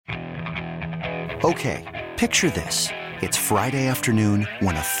Okay, picture this. It's Friday afternoon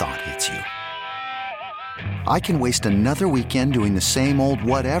when a thought hits you. I can waste another weekend doing the same old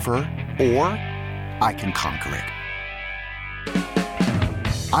whatever, or I can conquer it.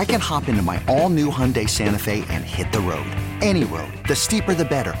 I can hop into my all-new Hyundai Santa Fe and hit the road. Any road. The steeper, the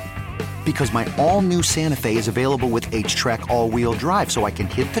better. Because my all-new Santa Fe is available with H-Track all-wheel drive, so I can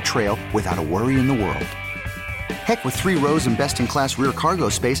hit the trail without a worry in the world. Heck, with 3 rows and best-in-class rear cargo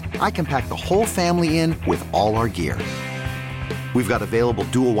space, I can pack the whole family in with all our gear. We've got available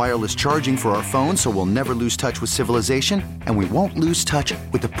dual wireless charging for our phones, so we'll never lose touch with civilization, and we won't lose touch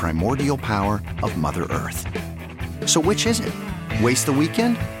with the primordial power of Mother Earth. So which is it? Waste the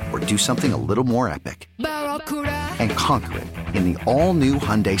weekend or do something a little more epic? And conquer it in the all-new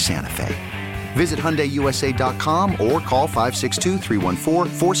Hyundai Santa Fe. Visit HyundaiUSA.com or call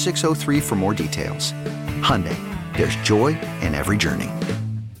 562-314-4603 for more details. Hyundai, there's joy in every journey.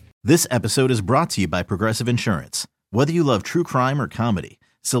 This episode is brought to you by Progressive Insurance. Whether you love true crime or comedy,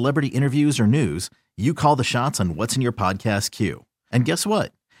 celebrity interviews or news, you call the shots on what's in your podcast queue. And guess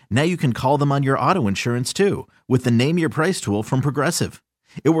what? Now you can call them on your auto insurance too with the Name Your Price tool from Progressive.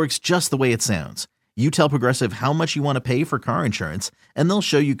 It works just the way it sounds. You tell Progressive how much you want to pay for car insurance, and they'll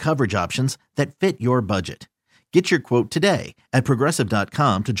show you coverage options that fit your budget. Get your quote today at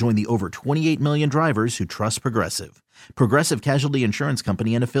Progressive.com to join the over 28 million drivers who trust Progressive. Progressive Casualty Insurance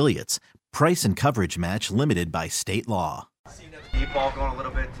Company and Affiliates. Price and coverage match limited by state law. Seen the deep ball going a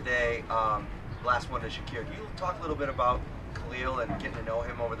little bit today. Last one to Shakir. Can you talk a little bit about Khalil and getting to know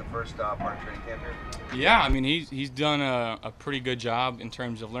him over the first part of training camp here? Yeah, I mean, he's done a pretty good job in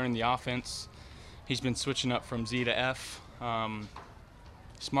terms of learning the offense. He's been switching up from Z to F.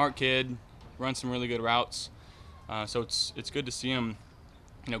 Smart kid, runs some really good routes. So it's good to see him,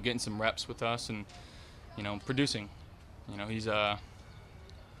 getting some reps with us and, producing. He's I'm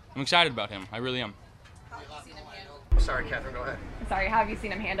excited about him. I really am. Sorry, Catherine, go ahead. Sorry, how have you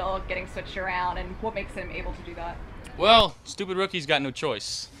seen him handle getting switched around, and what makes him able to do that? Well, stupid rookies got no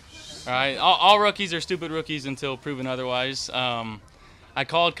choice. All right, all rookies are stupid rookies until proven otherwise. I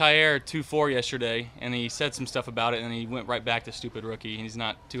called Kyer 2-4 yesterday, and he said some stuff about it, and he went right back to stupid rookie. He's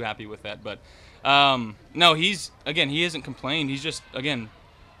not too happy with that, but no, he hasn't complained. He's just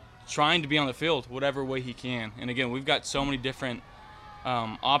trying to be on the field whatever way he can. And again, we've got so many different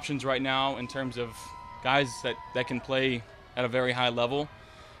options right now in terms of guys that can play at a very high level.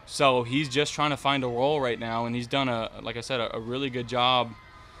 So he's just trying to find a role right now, and he's done a really good job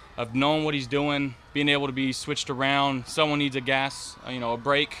of knowing what he's doing, being able to be switched around. Someone needs a gas, a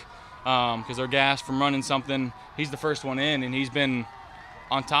break, because they're gassed from running something. He's the first one in, and he's been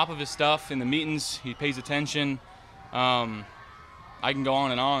on top of his stuff in the meetings. He pays attention. I can go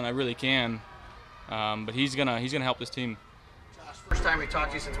on and on. I really can. But he's gonna help this team. Josh, first time we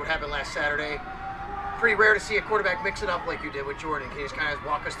talked to you since what happened last Saturday. Pretty rare to see a quarterback mix it up like you did with Jordan. Can you just kind of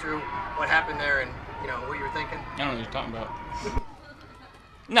walk us through what happened there and what you were thinking? I don't know what you're talking about.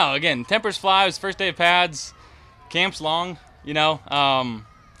 No, again, tempers fly. It was first day of pads. Camp's long, I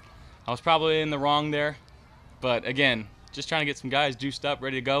was probably in the wrong there. But again, just trying to get some guys juiced up,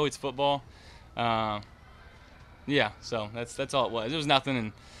 ready to go. It's football. Yeah, so that's all it was. It was nothing,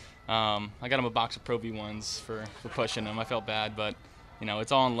 and I got him a box of Pro V1s for pushing him. I felt bad, but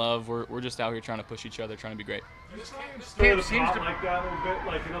it's all in love. We're just out here trying to push each other, trying to be great. Camp seems to like that a little bit,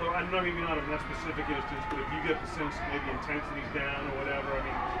 like another. I don't know, maybe not in that specific instance, but if you get the sense maybe intensity's down or whatever, I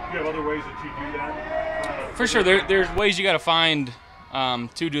mean, you have other ways that you do that. For sure, there's ways you got to find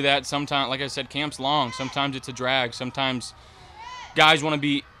to do that. Sometimes, like I said, camp's long. Sometimes it's a drag. Sometimes guys want to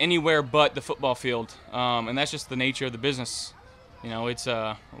be anywhere but the football field, and that's just the nature of the business. It's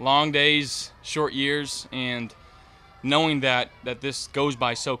long days, short years, and knowing that this goes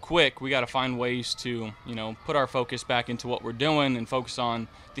by so quick, we got to find ways to, put our focus back into what we're doing and focus on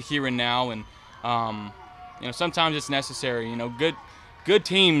the here and now. And, sometimes it's necessary. Good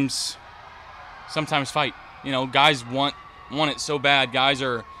teams sometimes fight. Guys want it so bad. Guys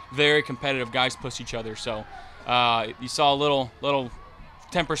are very competitive. Guys push each other. So you saw a little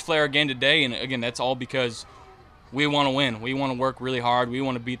tempers flare again today. And, again, that's all because we want to win. We want to work really hard. We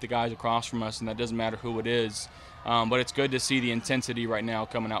want to beat the guys across from us, and that doesn't matter who it is. But it's good to see the intensity right now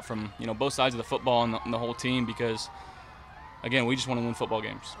coming out from both sides of the football and the whole team because, again, we just want to win football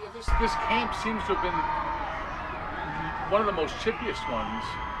games. Yeah, this camp seems to have been one of the most chippiest ones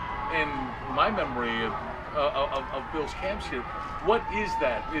in my memory of Bill's camps here. What is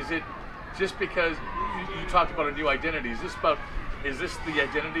that? Is it just because you talked about a new identity? Is this the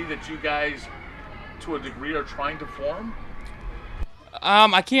identity that you guys, to a degree, are trying to form?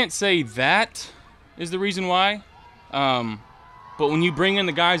 I can't say that is the reason why. But when you bring in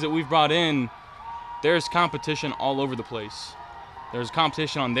the guys that we've brought in, there's competition all over the place. There's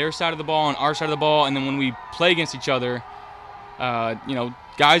competition on their side of the ball, on our side of the ball, and then when we play against each other,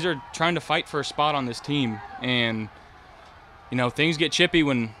 guys are trying to fight for a spot on this team, and things get chippy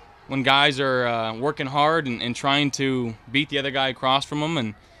when guys are working hard and trying to beat the other guy across from them.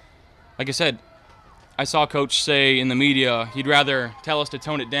 And like I said, I saw Coach say in the media he'd rather tell us to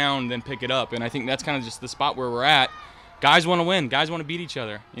tone it down than pick it up, and I think that's kind of just the spot where we're at. Guys want to win. Guys want to beat each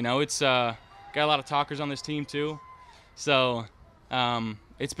other. It's got a lot of talkers on this team too, so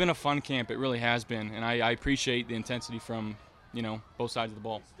it's been a fun camp. It really has been, and I appreciate the intensity from both sides of the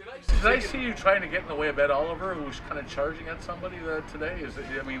ball. Did I see you trying to get in the way of Ed Oliver, who was kind of charging at somebody today?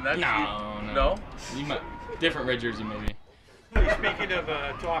 No? Different red jersey, maybe. Speaking of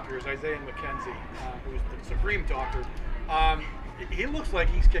talkers, Isaiah McKenzie, who's the supreme talker, he looks like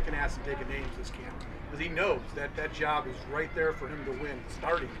he's kicking ass and taking names this camp, because he knows that job is right there for him to win,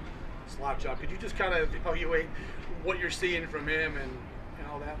 starting slot job. Could you just kind of evaluate what you're seeing from him and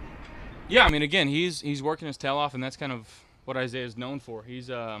all that? Yeah, I mean, again, he's working his tail off, and that's kind of what Isaiah is known for. He's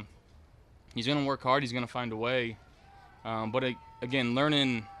going to work hard. He's going to find a way. But again,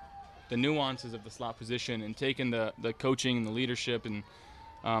 learning the nuances of the slot position and taking the coaching and the leadership and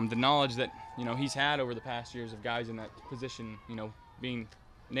the knowledge that he's had over the past years of guys in that position, being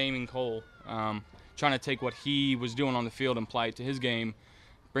naming Cole, trying to take what he was doing on the field and apply it to his game,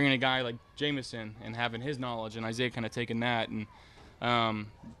 bringing a guy like Jamison and having his knowledge, and Isaiah kind of taking that. And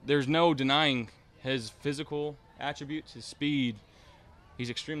there's no denying his physical attributes, his speed. He's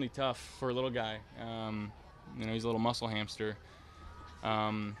extremely tough for a little guy. He's a little muscle hamster.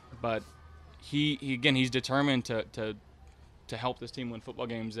 But he's determined to help this team win football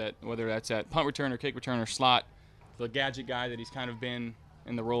games, whether that's at punt return or kick return or slot. The gadget guy that he's kind of been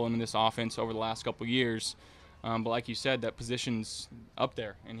in the role in this offense over the last couple of years. But like you said, that position's up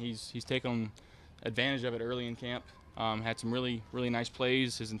there, and he's taken advantage of it early in camp. Had some really, really nice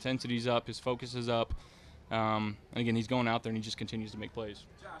plays. His intensity's up. His focus is up. And again, he's going out there and he just continues to make plays.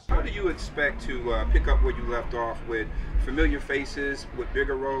 How do you expect to pick up where you left off, with familiar faces, with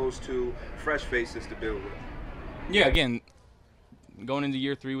bigger roles, to fresh faces to build with? Yeah, again, going into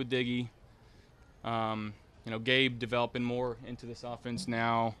year 3 with Diggy, Gabe developing more into this offense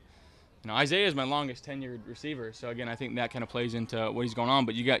now. Isaiah is my longest tenured receiver, so again, I think that kind of plays into what he's going on.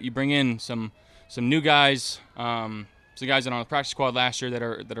 But you bring in some new guys, some guys that are on the practice squad last year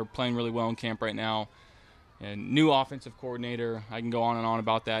that are playing really well in camp right now. And new offensive coordinator, I can go on and on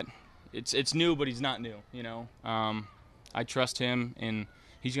about that. It's new, but he's not new, I trust him, and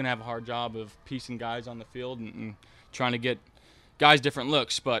he's going to have a hard job of piecing guys on the field and trying to get guys different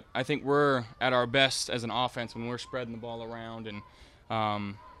looks. But I think we're at our best as an offense when we're spreading the ball around, and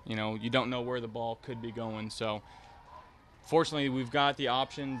you don't know where the ball could be going. So fortunately, we've got the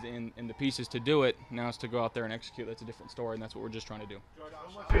options and the pieces to do it. Now it's to go out there and execute. That's a different story, and that's what we're just trying to do.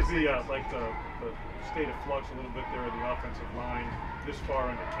 Is the state of flux a little bit there in the offensive line this far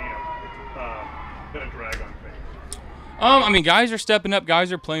into camp been a drag on things? Guys are stepping up.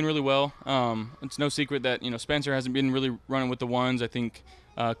 Guys are playing really well. It's no secret that Spencer hasn't been really running with the ones. I think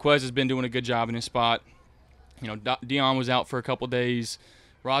Quez has been doing a good job in his spot. Dion was out for a couple days.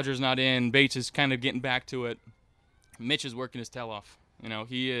 Roger's not in. Bates is kind of getting back to it. Mitch is working his tail off.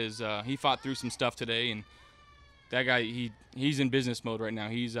 He fought through some stuff today, and that guy, he's in business mode right now.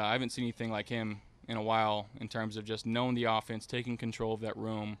 I haven't seen anything like him in a while in terms of just knowing the offense, taking control of that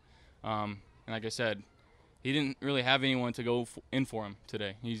room. And like I said, he didn't really have anyone to go in for him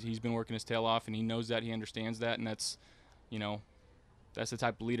today. He's been working his tail off, and he knows that, he understands that, and that's the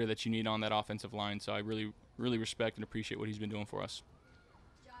type of leader that you need on that offensive line. So I really, really respect and appreciate what he's been doing for us.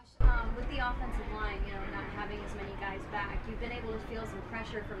 With the offensive line, not having as many guys back, you've been able to feel some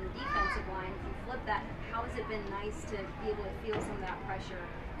pressure from the defensive line. If you flip that, how has it been nice to be able to feel some of that pressure?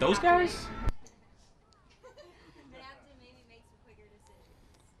 Those guys? They have to maybe make some quicker decisions.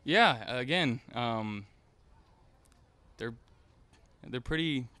 Yeah, again, they're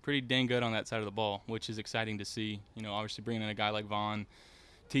pretty dang good on that side of the ball, which is exciting to see. Obviously bringing in a guy like Vaughn,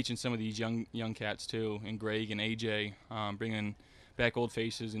 teaching some of these young cats too, and Greg and AJ, bringing back old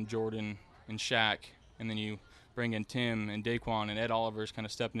faces and Jordan and Shaq, and then you bring in Tim and Daquan and Ed Oliver's kind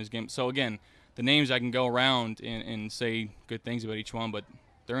of stepping his game. So again, the names I can go around and say good things about each one, but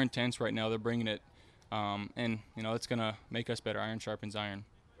they're intense right now. They're bringing it, and it's going to make us better. Iron sharpens iron.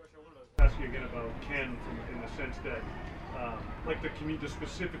 Josh, I wanted to ask you again about Ken in the sense that, the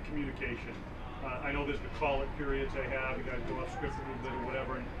specific communication. I know there's the call-it periods they have. You guys go off script a little bit or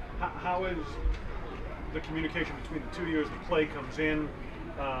whatever. And how is the communication between the 2 years the play comes in,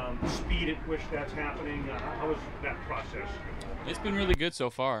 speed at which that's happening? How is that process? It's been really good so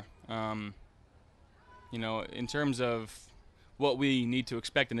far. in terms of what we need to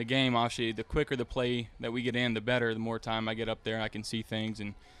expect in the game, obviously the quicker the play that we get in, the better. The more time I get up there, I can see things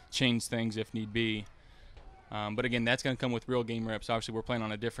and change things if need be. But again, that's going to come with real game reps. Obviously, we're playing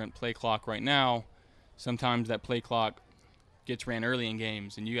on a different play clock right now. Sometimes that play clock gets ran early in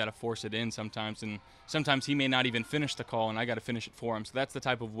games, and you got to force it in sometimes. And sometimes he may not even finish the call, and I got to finish it for him. So that's the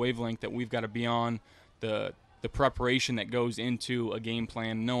type of wavelength that we've got to be on, the preparation that goes into a game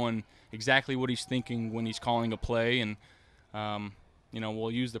plan, knowing exactly what he's thinking when he's calling a play. And,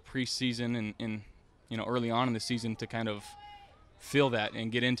 we'll use the preseason and early on in the season to kind of feel that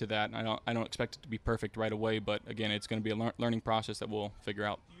and get into that. I don't expect it to be perfect right away, but again, it's going to be a learning process that we'll figure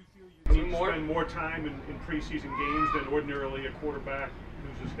out. Do you feel you spend more time in preseason games than ordinarily a quarterback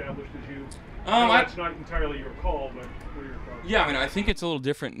who's established as you? That's not entirely your call, but what are your thoughts? Yeah, I think it's a little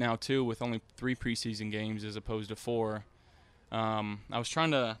different now too, with only 3 preseason games as opposed to 4. I was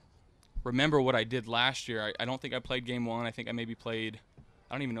trying to remember what I did last year. I don't think I played game 1. I think I maybe played.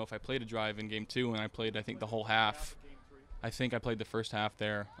 I don't even know if I played a drive in game 2, and I played I think the whole half. I think I played the first half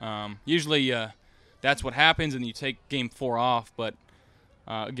there. Usually that's what happens, and you take game 4 off. But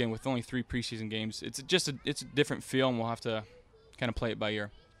again, with only 3 preseason games, it's a different feel, and we'll have to kind of play it by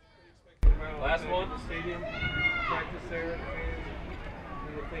ear. Last one, stadium practice there.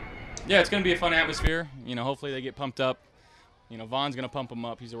 Yeah, it's going to be a fun atmosphere. Hopefully they get pumped up. Vaughn's going to pump him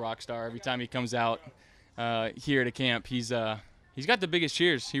up. He's a rock star. Every time he comes out here to camp, he's got the biggest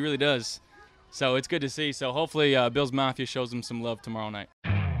cheers. He really does. So it's good to see. So hopefully Bills Mafia shows him some love tomorrow night.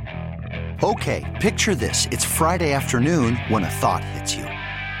 Okay, picture this. It's Friday afternoon when a thought hits you.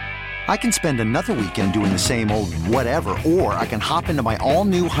 I can spend another weekend doing the same old whatever, or I can hop into my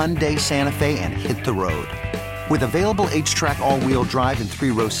all-new Hyundai Santa Fe and hit the road. With available H-Track all-wheel drive and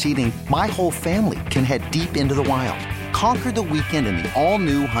 3-row seating, my whole family can head deep into the wild. Conquer the weekend in the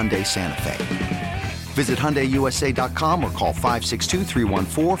all-new Hyundai Santa Fe. Visit HyundaiUSA.com or call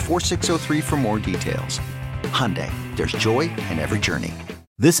 562-314-4603 for more details. Hyundai, there's joy in every journey.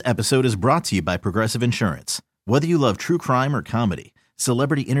 This episode is brought to you by Progressive Insurance. Whether you love true crime or comedy,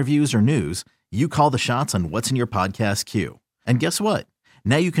 celebrity interviews or news, you call the shots on what's in your podcast queue. And guess what?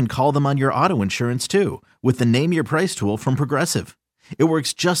 Now you can call them on your auto insurance too with the Name Your Price tool from Progressive. It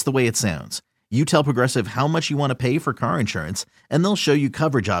works just the way it sounds. You tell Progressive how much you want to pay for car insurance, and they'll show you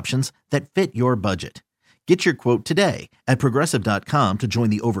coverage options that fit your budget. Get your quote today at Progressive.com to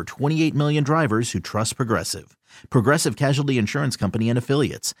join the over 28 million drivers who trust Progressive. Progressive Casualty Insurance Company and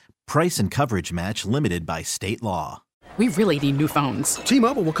Affiliates. Price and coverage match limited by state law. We really need new phones.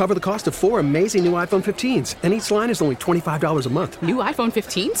 T-Mobile will cover the cost of 4 amazing new iPhone 15s, and each line is only $25 a month. New iPhone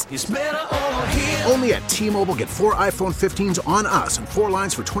 15s? It's better over here. Only at T-Mobile, get 4 iPhone 15s on us and 4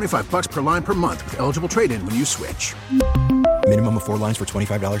 lines for $25 per line per month with eligible trade-in when you switch. Minimum of 4 lines for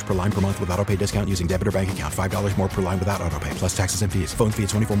 $25 per line per month with autopay discount using debit or bank account. $5 more per line without autopay, plus taxes and fees. Phone fee at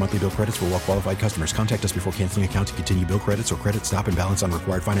 24 monthly bill credits for well-qualified customers. Contact us before canceling account to continue bill credits or credit stop and balance on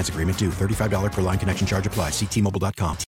required finance agreement due. $35 per line connection charge applies. See T-Mobile.com.